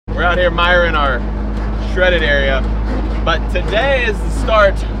We're out here admiring our shredded area. But today is the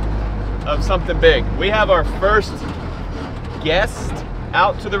start of something big. We have our first guest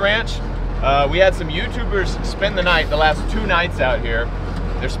out to the ranch. We had some YouTubers spend the night, the last 2 nights out here.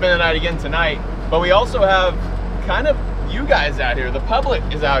 They're spending the night again tonight. But we also have kind of you guys out here. The public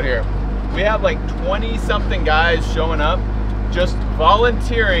is out here. We have like 20 something guys showing up, just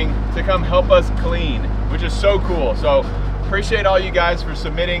volunteering to come help us clean, which is so cool. So appreciate all you guys for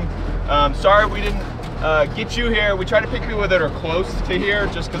submitting. Sorry we didn't get you here. We tried to pick people that are close to here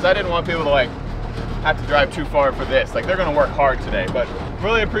just because I didn't want people to like have to drive too far for this. Like they're gonna work hard today, but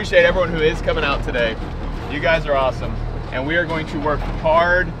really appreciate everyone who is coming out today. You guys are awesome. And we are going to work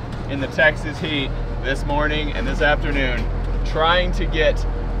hard in the Texas heat this morning and this afternoon, trying to get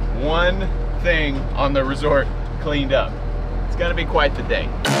one thing on the resort cleaned up. It's gonna be quite the day.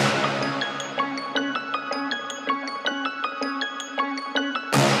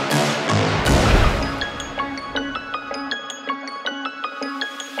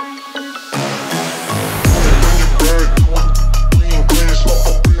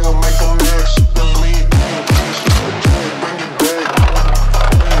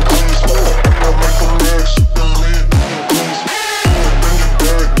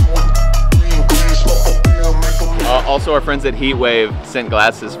 Also, our friends at Heatwave sent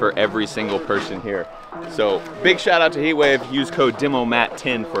glasses for every single person here. So big shout out to Heatwave. Use code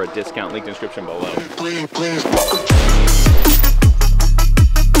DEMOMAT10 for a discount. Link in the description below.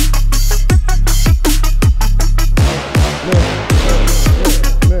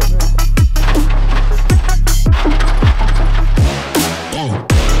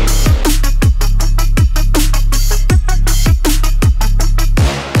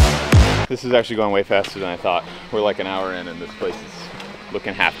 This is actually going way faster than I thought. We're like an hour in and this place is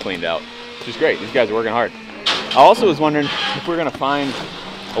looking half cleaned out, which is great. These guys are working hard. I also was wondering if we're gonna find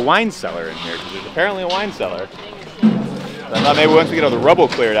a wine cellar in here, because there's apparently a wine cellar. So I thought maybe once we get all the rubble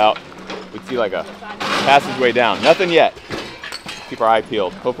cleared out, we'd see like a passageway down. Nothing yet. Keep our eye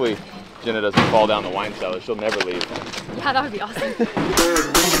peeled. Hopefully Jenna doesn't fall down the wine cellar. She'll never leave. Yeah, that would be awesome.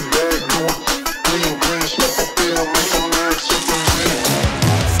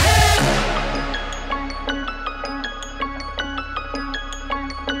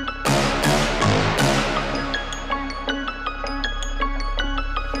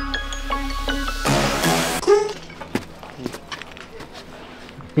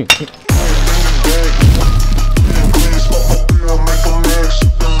 I'm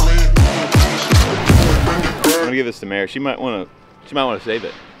gonna give this to Mary. She might want to save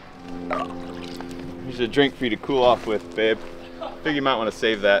it. Here's a drink for you to cool off with, babe. Figure you might want to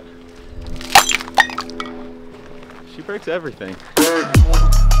save that. She breaks everything.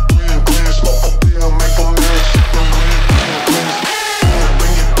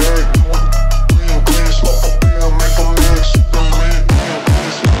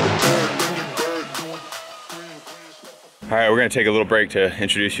 All right, we're gonna take a little break to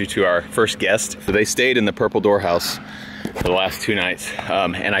introduce you to our first guest. So they stayed in the Purple Door house for the last 2 nights.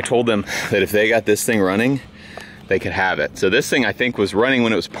 And I told them that if they got this thing running, they could have it. So this thing I think was running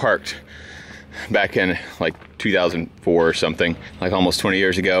when it was parked back in like 2004 or something, like almost 20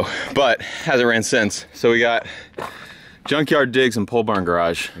 years ago, but hasn't ran since. So we got Junkyard Digs and Pole Barn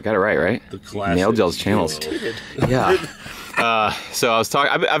Garage. I got it right? The classic. Nailed y'all's channels. Yeah. So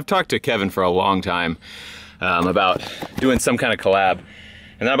I've talked to Kevin for a long time about doing some kind of collab.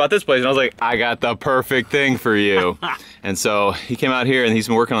 And then about this place, and I was like, I got the perfect thing for you. And so he came out here and he's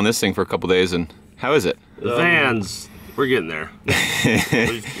been working on this thing for a couple days. And how is it? The vans, we're getting there.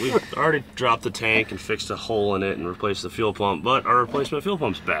 we've already dropped the tank and fixed a hole in it and replaced the fuel pump, but our replacement fuel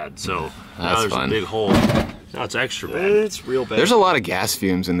pump's bad. So now there's a big hole. Now it's extra bad. It's real bad. There's a lot of gas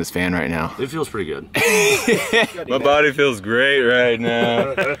fumes in this van right now. It feels pretty good. My body feels great right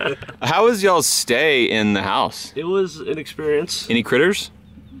now. How was y'all's stay in the house? It was an experience. Any critters?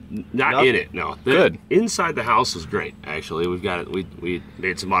 Not in it, no. Good. Inside the house was great, actually. We've got it. We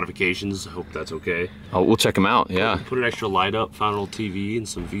made some modifications. I hope that's okay. Oh, we'll check them out. Yeah. Put an extra light up, found an old TV and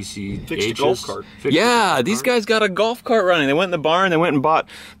some VCHs. Fixed a golf cart. Yeah, these guys got a golf cart running. They went in the barn. They went and bought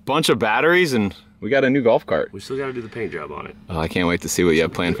a bunch of batteries, and we got a new golf cart. We still got to do the paint job on it. Oh, I can't wait to see what you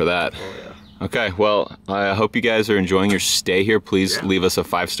have planned for that. Oh yeah. Okay, well, I hope you guys are enjoying your stay here. Please leave us a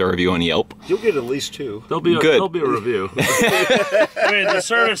 5-star review on Yelp. You'll get at least 2. There'll be a review. I mean, the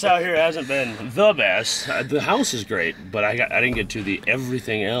service out here hasn't been the best. The house is great, but I didn't get to the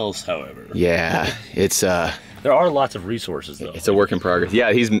everything else, however. Yeah, it's there are lots of resources though. It's a work in progress.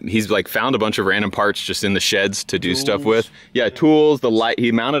 Yeah, he's like found a bunch of random parts just in the sheds to do stuff with. Yeah, tools, the light.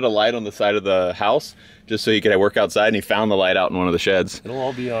 He mounted a light on the side of the house just so he could work outside, and he found the light out in one of the sheds. It'll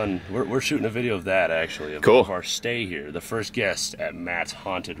all be on. We're shooting a video of that actually. Of our stay here, the first guest at Matt's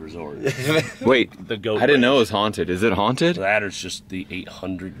haunted resort. Wait, the goat. I didn't know it was haunted. Is it haunted? That or it's just the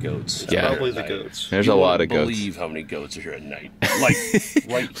 800 goats. Yeah, probably the goats. There's a lot of goats. Believe how many goats are here at night, like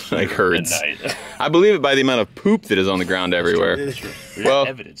right here like herds. at night. I believe it by the amount of poop that is on the ground everywhere.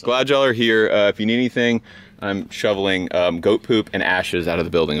 Well, glad y'all are here. If you need anything, I'm shoveling goat poop and ashes out of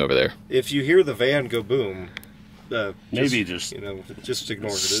the building over there. If you hear the van go boom, maybe just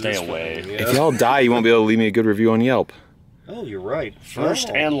ignore it. Stay away. Yeah. If y'all die, you won't be able to leave me a good review on Yelp. Oh, you're right. First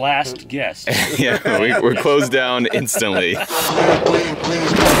and last guest. Yeah, we're closed down instantly.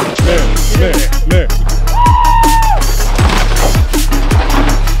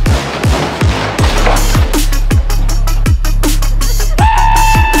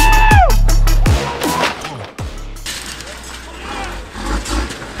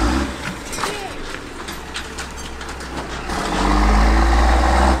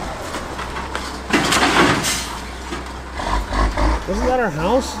 Wasn't that our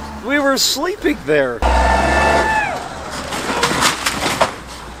house? We were sleeping there.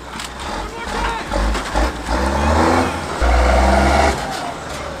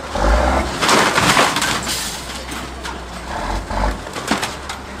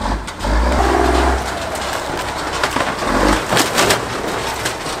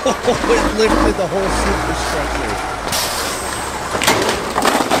 It lifted the whole superstructure.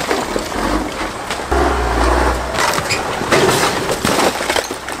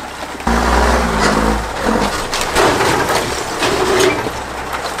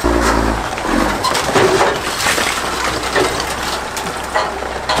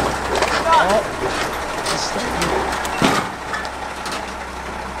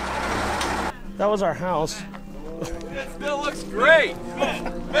 That was our house. It still looks great.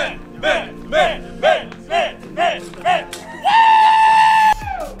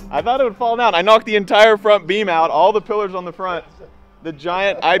 I thought it would fall down. I knocked the entire front beam out, all the pillars on the front. The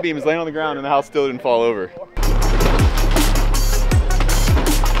giant I-beam is laying on the ground and the house still didn't fall over.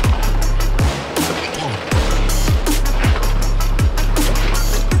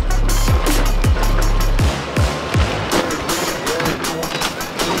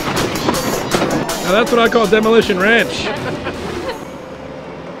 Now that's what I call Demolition Ranch.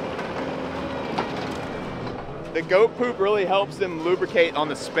 The goat poop really helps them lubricate on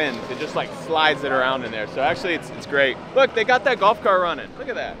the spins. It just like slides it around in there. So actually it's great. Look, they got that golf car running. Look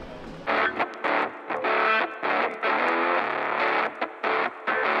at that.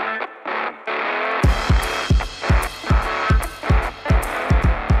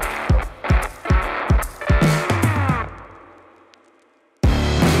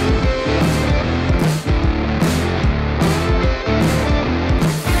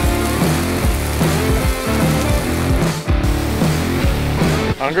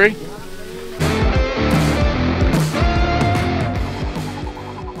 Hungry?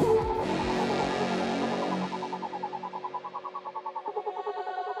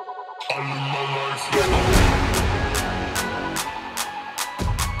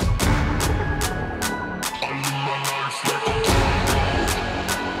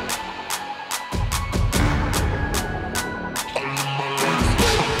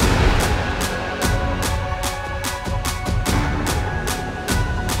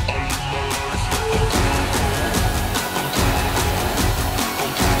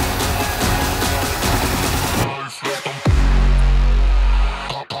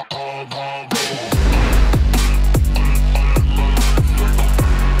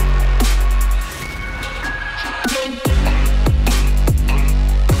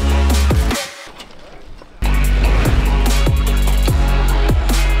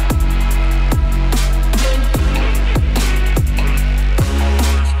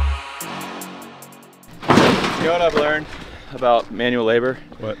 You know what I've learned about manual labor?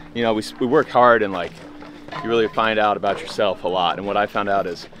 What? You know, we work hard and like, you really find out about yourself a lot. And what I found out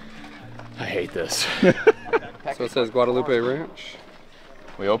is, I hate this. So it says Guadalupe Ranch.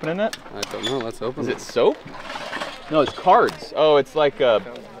 We opening it? I don't know, let's open it. Is it soap? No, it's cards. Oh, it's like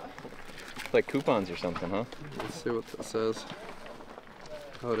coupons or something, huh? Let's see what it says.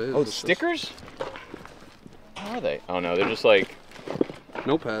 Oh, it is. Oh, stickers? How are they? Oh no, they're just like...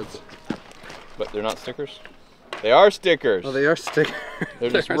 Notepads. But they're not stickers? They are stickers. Oh, they are stickers. They're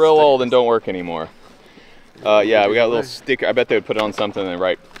just real old and don't work anymore. Yeah, we got a little sticker. I bet they would put it on something and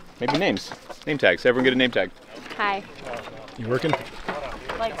write maybe names. Name tags. Everyone get a name tag. Hi. You working?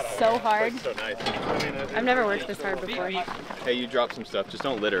 Like so hard. So nice. I've never worked this hard before. Hey, you dropped some stuff. Just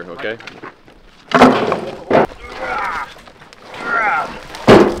don't litter, okay?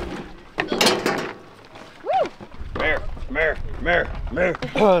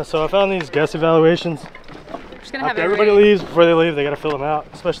 So I found these guest evaluations. Just gonna have After everybody leaves, before they leave, they gotta fill them out,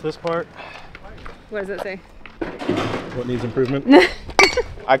 especially this part. What does it say? What needs improvement?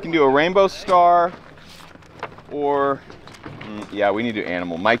 I can do a rainbow star, or yeah, we need to do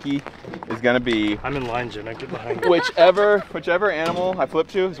animal. Mikey is gonna be. I'm in line, Jen. I get behind you. Whichever animal I flip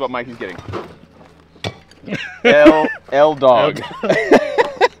to is what Mikey's getting. L dog.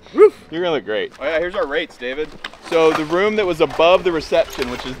 You're gonna look great. Oh yeah, here's our rates, David. So the room that was above the reception,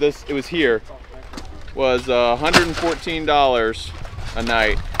 which is this, it was here, was $114 a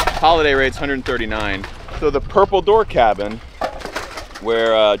night. Holiday rates $139. So the purple door cabin,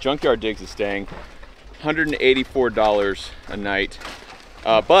 where Junkyard Digs is staying, $184 a night.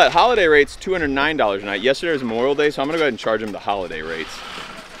 But holiday rates $209 a night. Yesterday was Memorial Day, so I'm gonna go ahead and charge him the holiday rates.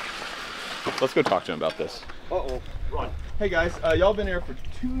 Let's go talk to him about this. Uh-oh. Run. Hey guys, y'all been here for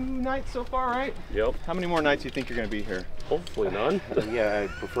 2 nights so far, right? Yep. How many more nights do you think you're gonna be here? Hopefully none. Yeah, I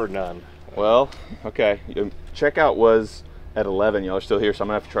prefer none. Well, okay. Checkout was at 11. Y'all are still here, so I'm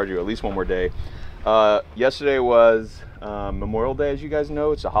gonna have to charge you at least 1 more day. Yesterday was Memorial Day, as you guys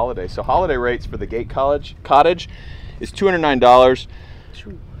know. It's a holiday. So holiday rates for the Gate Cottage is $209.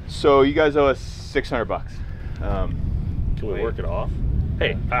 So you guys owe us $600. Can we work it off?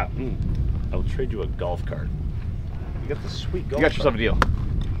 Hey, I will trade you a golf cart. You got the sweet golf You got yourself a deal.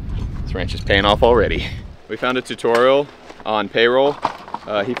 This ranch is paying off already. We found a tutorial on payroll.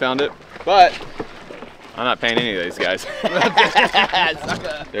 He found it, but I'm not paying any of these guys.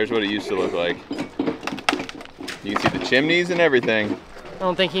 There's what it used to look like. You can see the chimneys and everything. I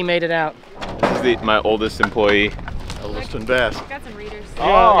don't think he made it out. This is my oldest employee. Oldest and best. Got some readers.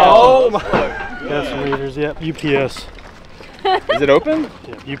 Oh my! Got some readers, yep. UPS. Is it open?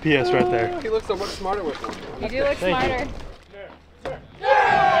 Yeah, UPS right there. He looks so much smarter with one. You do look smarter.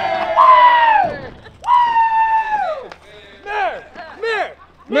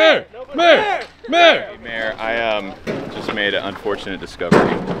 Hey, Mayor, I just made an unfortunate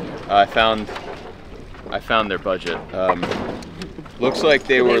discovery. I found their budget. Looks like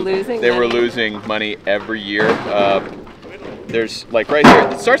they were losing money every year. There's like right here,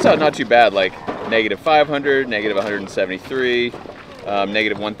 it starts out not too bad, like -500, -173,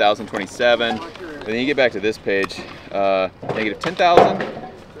 -1,027. But then you get back to this page, -10,000.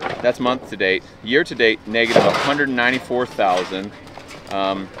 That's month to date. Year to date, -194,000.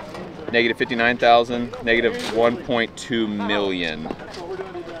 -59,000, -1.2 million.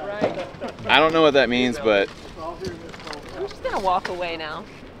 I don't know what that means, but I'm just gonna walk away now.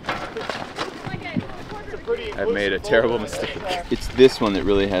 I've made a terrible mistake. It's this one that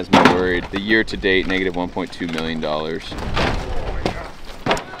really has me worried. The year to date, -1.2 million. We're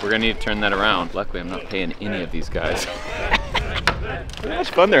gonna need to turn that around. Luckily, I'm not paying any of these guys. How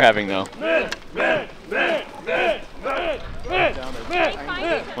much fun they're having, though.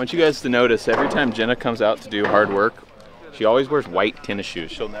 I want you guys to notice, every time Jenna comes out to do hard work, she always wears white tennis shoes.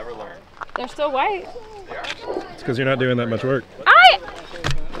 She'll never learn. They're still white. It's because you're not doing that much work.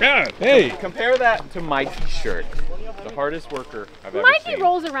 Yeah, hey! Compare that to Mikey's shirt. The hardest worker I've ever seen. Mikey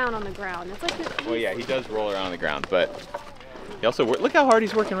rolls around on the ground. It's like well, yeah, he does roll around on the ground, but he also look how hard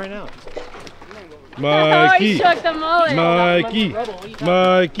he's working right now. Oh, he shook the mullet.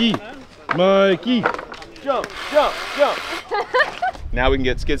 Mikey. Jump, jump, jump. Now we can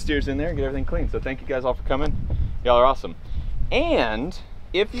get skid steers in there and get everything clean. So thank you guys all for coming. Y'all are awesome. And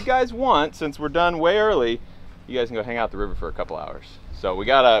if you guys want, since we're done way early, you guys can go hang out at the river for a couple hours. So we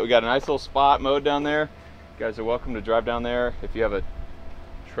got a nice little spot mowed down there. You guys are welcome to drive down there. If you have a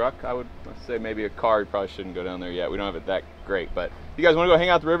truck, I would say maybe a car, you probably shouldn't go down there yet. We don't have it that great, but if you guys want to go hang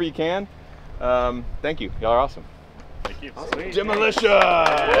out at the river, you can. Thank you. Y'all are awesome. Thank you. Awesome. Demolition!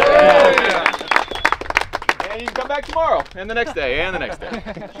 Yeah. And you can come back tomorrow, and the next day, and the next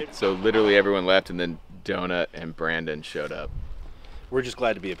day. So literally everyone left, and then Donut and Brandon showed up. We're just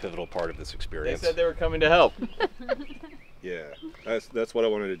glad to be a pivotal part of this experience. They said they were coming to help. Yeah, that's what I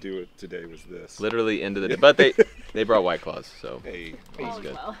wanted to do today was this. Literally into the, but they brought White Claws, so hey, all is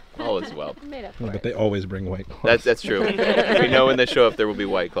good. All is well. But they always bring White Claws. That's true. We know when they show up, there will be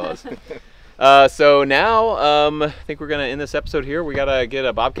White Claws. So now, I think we're gonna end this episode here. We gotta get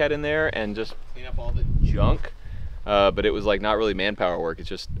a Bobcat in there and just clean up all the junk. But it was like not really manpower work. It's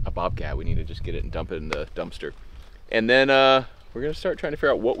just a Bobcat. We need to just get it and dump it in the dumpster. And then we're gonna start trying to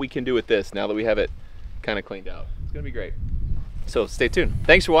figure out what we can do with this now that we have it kind of cleaned out. It's gonna be great. So stay tuned.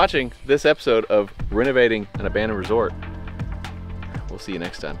 Thanks for watching this episode of Renovating an Abandoned Resort. We'll see you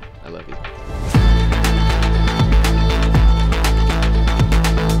next time. I love you.